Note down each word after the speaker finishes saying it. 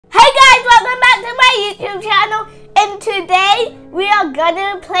my YouTube channel, and today we are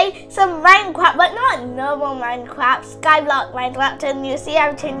gonna play some Minecraft, but not normal Minecraft, Skyblock Minecraft. And you see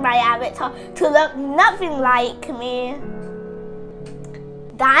I've changed my avatar to look nothing like me.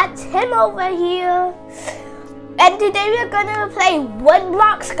 That's him over here. And today we're gonna play One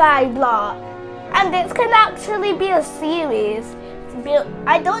Block Skyblock, and this can actually be a series.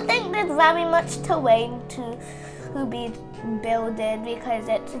 I don't think there's very much terrain to be building because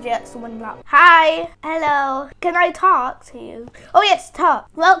it's just one block. Hi, hello, can I talk to you? Oh yes, talk.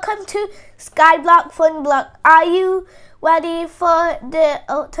 Welcome to Skyblock Fun Block. Are you ready for the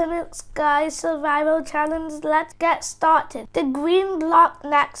Ultimate Sky Survival Challenge? Let's get started. The green block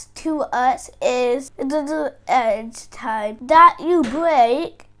next to us is the edge type that you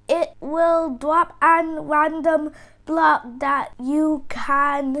break. It will drop a random block that you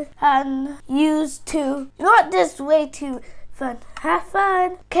can use to, not this way to fun. Have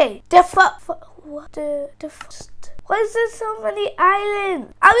fun. Okay, why is there so many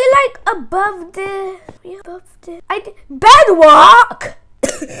islands? Are we like above the bedrock?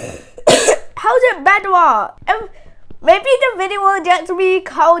 How's it bedrock? Maybe the video will just be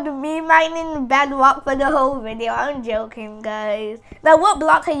called me mining bedrock for the whole video. I'm joking, guys. Now, what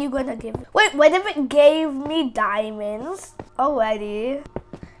block are you gonna give me? Wait, what if it gave me diamonds already?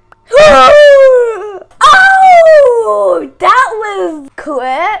 Oh, that was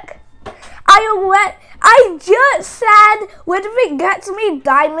quick. I just said, what if it gets me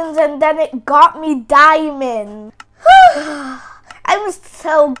diamonds, and then it got me diamonds? I'm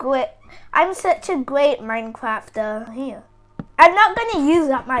so great. I'm such a great Minecrafter. Here. I'm not gonna use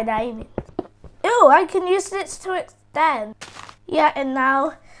up my diamond. Ew, I can use this to extend. Yeah, and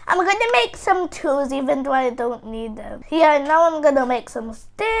now I'm gonna make some tools even though I don't need them. Yeah, and now I'm gonna make some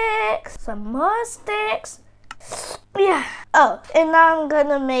sticks, some more sticks. Yeah. Oh, and now I'm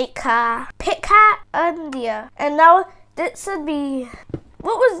gonna make a pickaxe and yeah. And now this should be,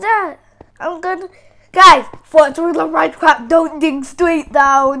 what was that? Guys, fortunately Minecraft don't dig straight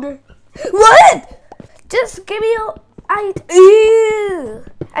down. What? Just give me I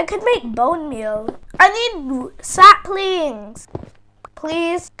could make bone meal. I need saplings.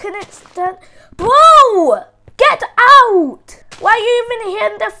 Please, can it stand? Bro! Get out! Why are you even here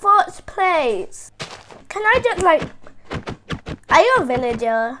in the first place? Can I just are you a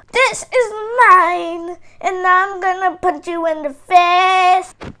villager? This is mine, and now I'm gonna punch you in the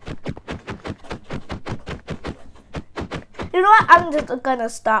face. You know what? I'm just gonna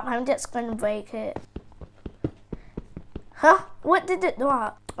stop. I'm just gonna break it. Huh? What did it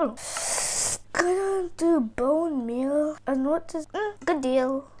drop? Oh. Gonna do bone meal. And what is... good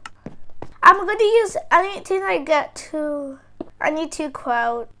deal. I'm gonna use anything I get to. I need to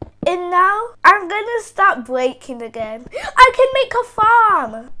crowd. And now, I'm gonna stop breaking again. I can make a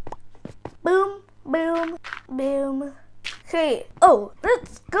farm. Boom, boom, boom. Okay. Oh,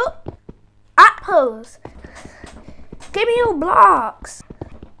 let's go. Apples. Give me your blocks.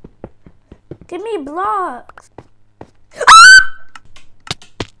 Give me blocks.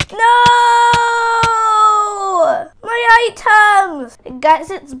 No! My items! Guys,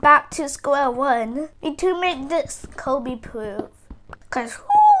 it's back to square one. Need to make this Kobe proof. Cause,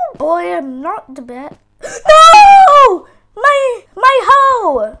 oh boy, I'm not the best. No! My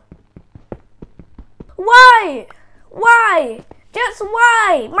hoe! Why? Why? Just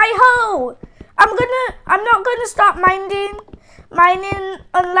why? My hoe! I'm not gonna stop mining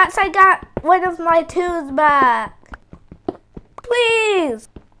unless I got one of my tools back. Please.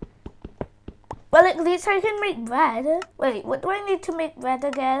 Well, at least I can make bread. Wait, what do I need to make bread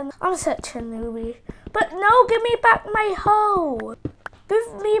again? I'm such a newbie. But no, give me back my hoe.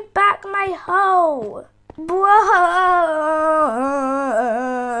 Give me back my hoe.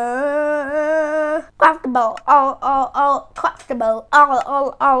 Craftable, all craftable,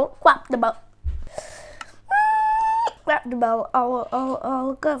 all craftable. Craftable,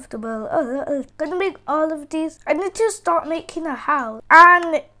 all comfortable. Gonna make all of these. I need to start making a house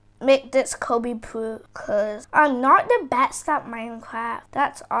and make this Kobe proof because I'm not the best at Minecraft.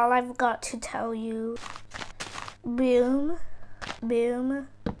 That's all I've got to tell you. Boom, boom,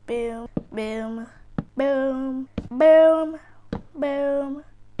 boom, boom, boom, boom, boom.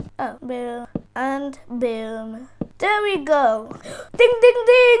 Oh, boom, and boom. There we go. Ding, ding,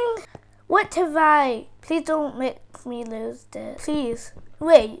 ding. What have I? Please don't make me lose this. Please.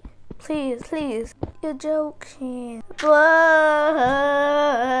 Wait. Please, please. You're joking. Oh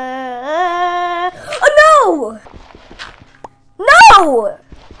no! No!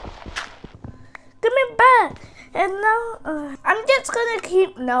 Give me back. And now, I'm just gonna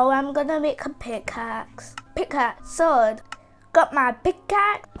I'm gonna make a pickaxe. Pickaxe, sword. Got my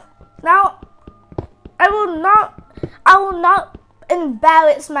pickaxe. Now, I will not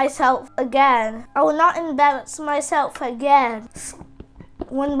embarrass myself again. I will not embarrass myself again.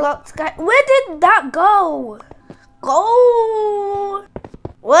 One block sky. Where did that go? Go.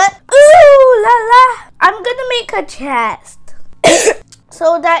 What? Ooh la la. I'm gonna make a chest.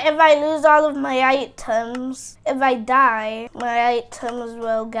 So that if I lose all of my items, if I die, my items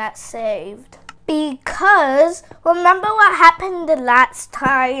will get saved. Because remember what happened the last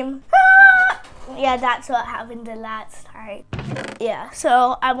time? Yeah, that's what happened the last time. Yeah,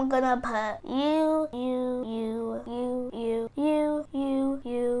 so I'm gonna put you, and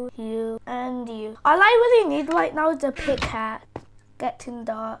you. All I really need right now is a pickaxe. Getting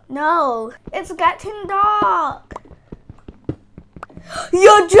dark. No, it's getting dark.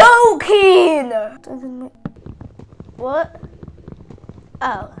 You're joking! What?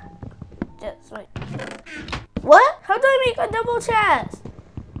 Oh. Just wait. What? How do I make a double chest?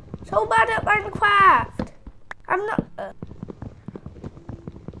 So bad at Minecraft. I'm not.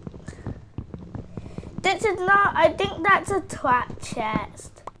 This is not. I think that's a trap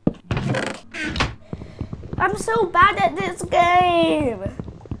chest. I'm so bad at this game.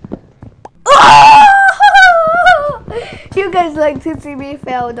 Oh! You guys like to see me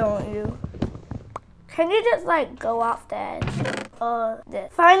fail, don't you? Can you just like go off the edge?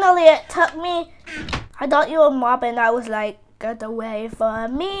 Finally, it took me. I thought you were mobbing. I was like, get away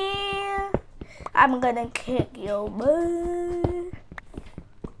from me. I'm gonna kick your butt.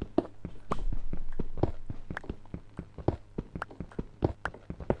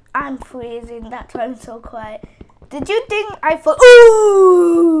 I'm freezing. That's why I'm so quiet. Did you think I thought?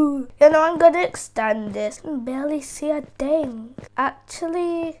 Ooh! You know, I'm gonna extend this. I can barely see a thing.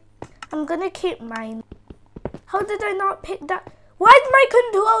 Actually, I'm gonna keep mine. How did I not pick that? Why is my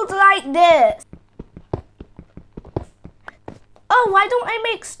controls like this? Oh, why don't I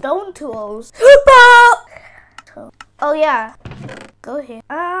make stone tools? Oh yeah, go here.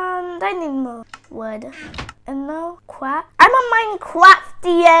 And I need more wood. And now crap. I'm a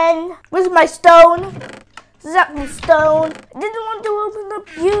Minecraftian. Where's my stone? Exactly, stone. I didn't want to open up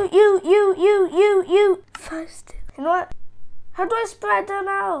you. First. You know what? How do I spread them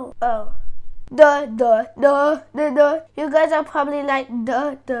out? Oh. Duh. You guys are probably like,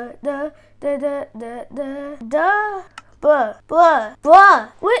 duh. Bruh.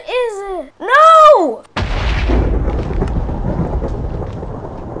 What is it? No!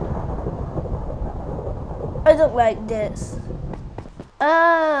 I don't like this.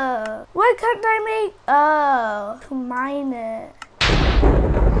 Oh. Why can't I make... Oh. To mine it.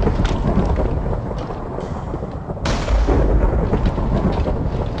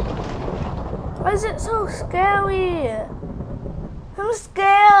 Why is it so scary? I'm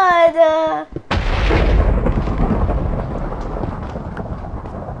scared.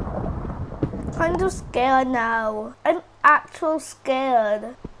 I'm just scared now. I'm actually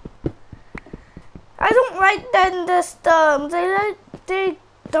scared. I don't like thunderstorms. They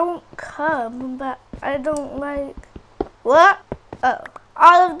don't come, but I don't like... What? Oh.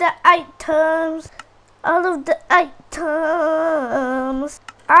 All of the items. I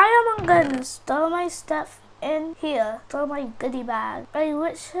am gonna store my stuff in here. Store my goodie bag. I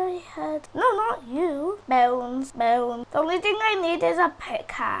wish I had... No, not you. Bones. The only thing I need is a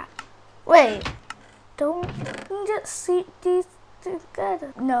pickaxe. Wait. Don't just see these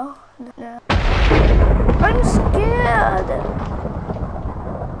together. No. I'm scared.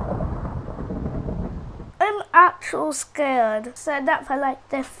 I'm actually scared. Said that for like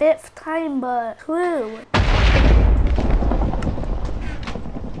the 5th time, but true.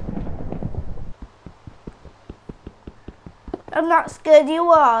 I'm not scared, you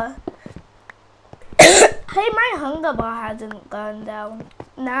are. Hey, my hunger bar hasn't gone down.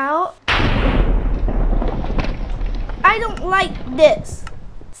 Now, I don't like this.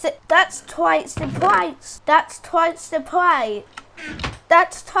 That's twice the price. That's twice the price.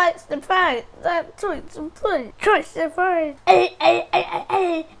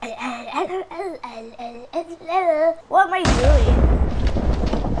 What am I doing?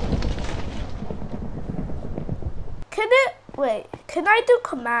 Wait, can I do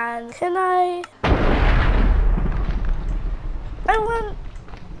command? Can I? I want...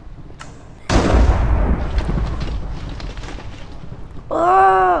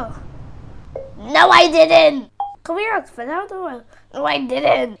 Oh! No, I didn't! Can we ask for that? No, I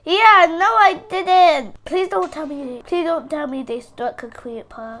didn't. Yeah, no, I didn't. Please don't tell me they stuck a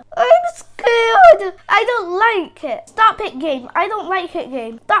creeper. I'm scared. I don't like it. Stop it, game. I don't like it,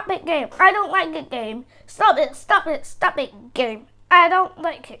 game. Stop it, game. I don't like it, game. Stop it, game. I don't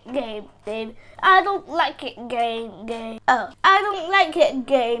like it, game. I don't like it, game. Oh, I don't like it,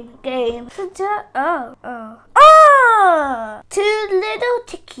 game. Oh! Too little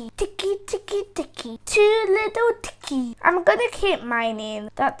ticky. Too little ticky. I'm gonna keep mining.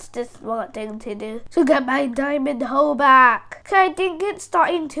 That's the smart thing to do. To get my diamond hole back. So I think it's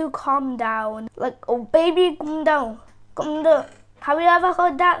starting to calm down. Like, oh baby, come down. Have you ever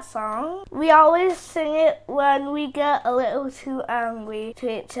heard that song? We always sing it when we get a little too angry to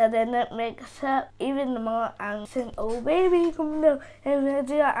each other, and it makes it even more angry. Sing, oh baby, come down. And when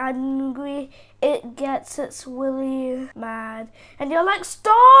you're angry, it gets us really mad. And you're like,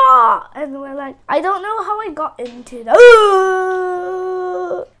 stop! And we're like, I don't know how I got into that.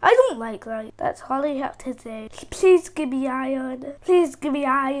 I don't like that. That's all I have to say. Please give me iron. Please give me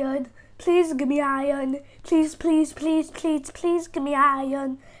iron. Please give me iron. Please give me iron. Please give me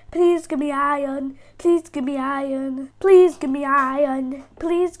iron. Please give me iron. Please give me iron.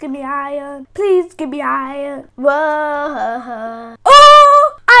 Please give me iron. Please give me iron. Whoa.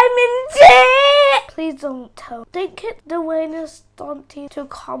 Oh! I'm in jail! Please don't tell. Think it the rain is starting to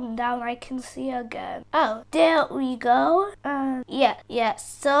calm down. I can see again. Oh, there we go. Yeah.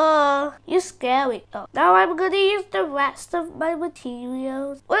 So, you're scary. Oh, now I'm gonna use the rest of my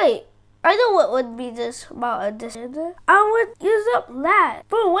materials. Wait. I know what would be the smarter decision. I would use up lead.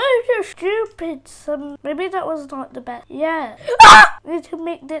 But where's your stupid son? Maybe that was not the best. Yeah. Need to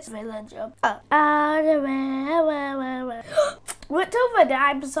make this village up. What's over there?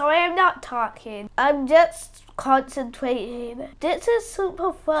 I'm sorry, I'm not talking. I'm just concentrating. This is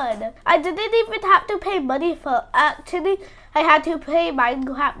super fun. I didn't even have to pay money for. Actually, I had to pay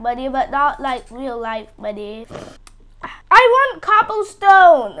Minecraft money, but not like real life money. I want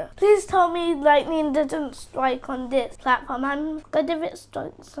cobblestone! Please tell me lightning doesn't strike on this platform. I'm good if it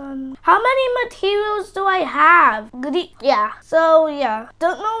strikes on... How many materials do I have? Yeah. So, yeah.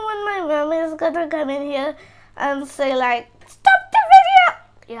 Don't know when my mom is gonna come in here and say like, stop the video!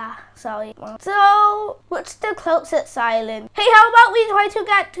 Yeah, sorry. So, what's the closest island? Hey, how about we try to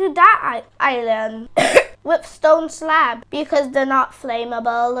get to that island? With stone slab, because they're not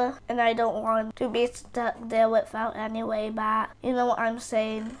flammable, and I don't want to be stuck there without any way back. You know what I'm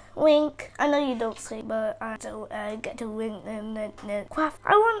saying? Wink. I know you don't say, but I don't get to wink and craft.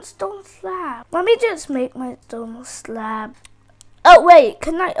 I want stone slab. Let me just make my stone slab. Oh wait,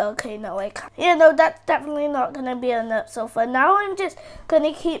 can I? Okay, no I can't. Yeah, no, that's definitely not gonna be enough. So for now, I'm just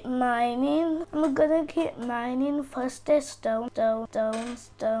gonna keep mining. I'm gonna keep mining. First there's stone.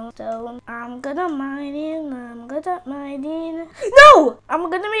 I'm gonna mining. No! I'm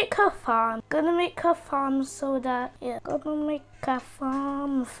gonna make a farm. So that, yeah. Gonna make a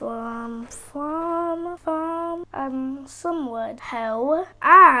farm. Some wood. Hell.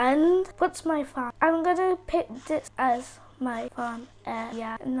 And what's my farm? I'm gonna pick this as my farm.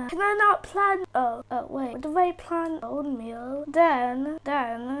 Yeah. Can I not plant? Oh, wait. What if I plant oatmeal? Then,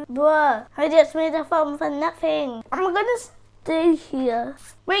 bruh, I just made a farm for nothing. I'm gonna stay here.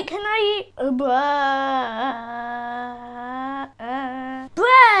 Wait, can I eat bread?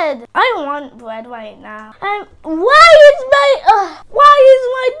 I want bread right now. Why is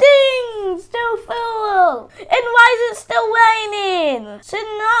my thing still full? And why is it still raining? Should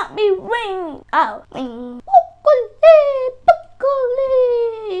not be raining. Oh,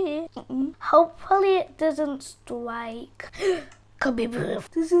 hopefully it doesn't strike. Could be proof.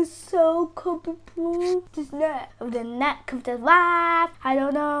 This is so could be proof. This neck of the wife. I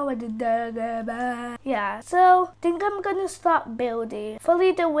don't know what to do. Yeah, so think I'm gonna start building.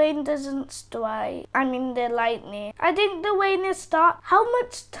 Hopefully the rain doesn't strike. I mean the lightning. I think the rain is stopped. How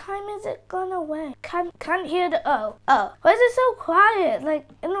much time is it gonna rain? Can't hear the why is it so quiet? Like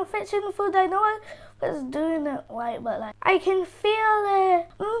in the fetching food, I know I was doing it right, but like I can feel it.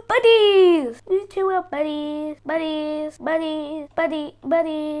 Buddies! You two are buddies. Buddies. Yes!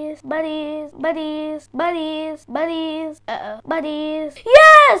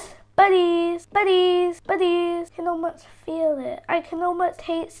 Buddies. I can almost feel it. I can almost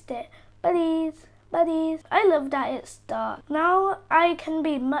taste it. Buddies. I love that it's dark. Now I can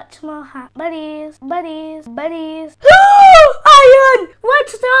be much more happy. Buddies. Iron!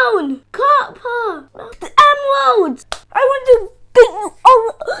 Redstone! Copper! Emeralds! I want to get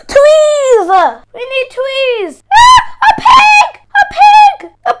trees! We need trees!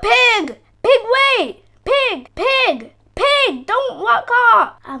 A pig! Pig, wait! Pig! Don't walk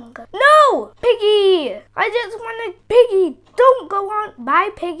off! I'm good. No! Piggy! I just want a piggy! Don't go on. Bye,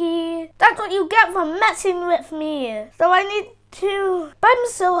 piggy. That's what you get for messing with me. So I need too. But I'm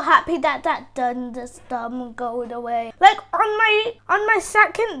so happy that that thunderstorm goes away. Like on my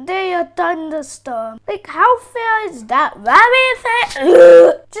second day of thunderstorm. Like how fair is that? Very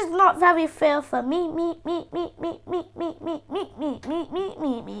fair. Just not very fair for me.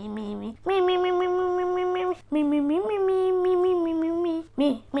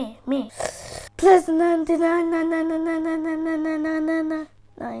 Plus 99.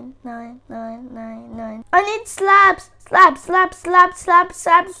 9. I need slabs.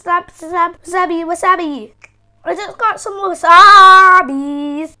 Wasabi. I just got some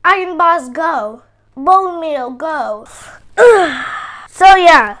wasabis. Iron bars go. Bone meal go. So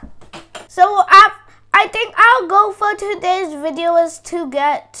yeah. So I think I'll go for today's video is to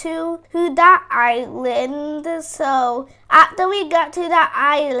get to that island. So after we get to that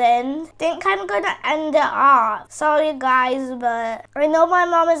island, I think I'm gonna end it off. Sorry guys, but I know my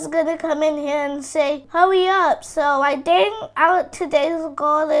mom is gonna come in here and say, hurry up. So I think today's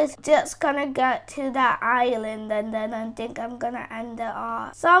goal is just gonna get to that island and then I think I'm gonna end it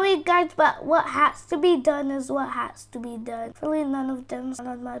off. Sorry guys, but what has to be done is what has to be done. Really none of them's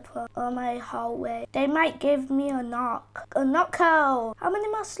on my hallway. They might give me a knock. A knockout. How many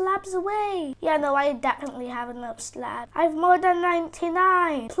more slabs away? Yeah, no, I definitely have enough slabs. I have more than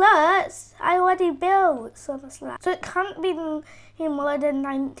 99. Plus, I already built some slabs. So it can't be more than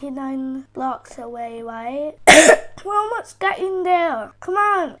 99 blocks away, right? We're almost getting there. Come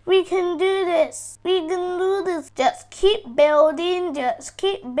on, we can do this. We can do this. Just keep building. Just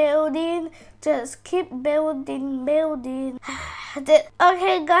keep building. Just keep building.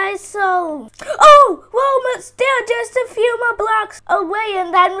 Okay, guys, so... Oh, we're almost there. Just a few more blocks away,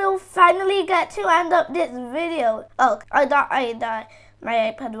 and then we'll finally get to end up this video. Oh, I thought I died. My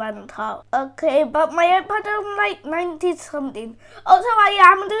iPad went out. Okay, but my iPad is like 90 something. Also, I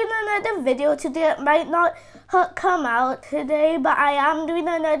am doing another video today. It might not come out today, but I am doing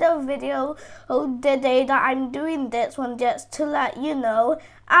another video the day that I'm doing this one, just to let you know.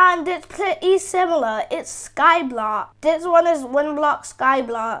 And it's pretty similar. It's Skyblock. This one is 1 block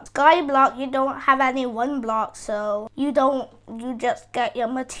Skyblock. Skyblock, you don't have any 1 block, so you just get your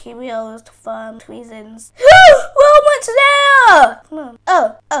materials from reasons. We're almost there! Come on.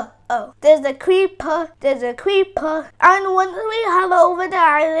 Oh. There's a creeper. And once we have over the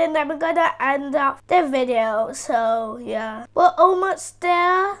island, I'm gonna end off the video. So, yeah. We're almost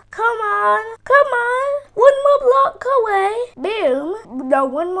there. Come on. 1 more block away. Boom. No,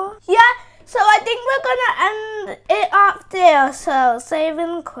 1 more. Yeah. So I think we're gonna end it off there. So save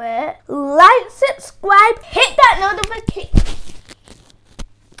and quit. Like, subscribe, hit that notification.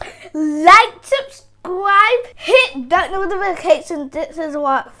 Hit that notification. This is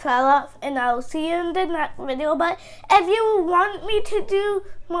what fell off, and I'll see you in the next video. But if you want me to do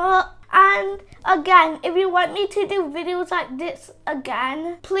more, and again, if you want me to do videos like this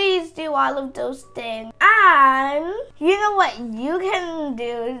again, please do all of those things. And you know what you can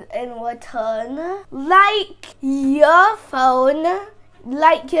do in return? Like your phone,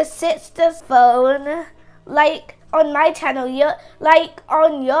 like your sister's phone, like on my channel,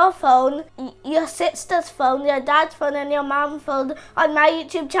 on your phone, your sister's phone, your dad's phone, and your mom's phone on my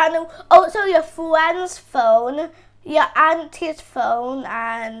YouTube channel. Also your friend's phone, your auntie's phone,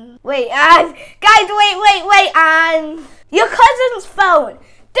 and and your cousin's phone.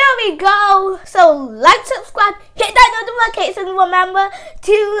 There we go. So like, subscribe, hit that notification. Remember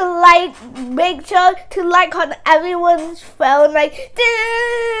to make sure to like on everyone's phone.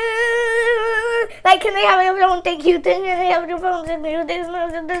 Can they have your phone? Thank you. Can they have your phone?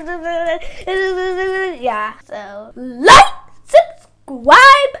 Yeah. So like,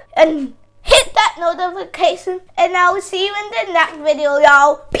 subscribe, and hit that notification. And I will see you in the next video,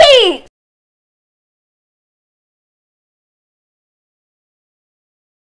 y'all. Peace.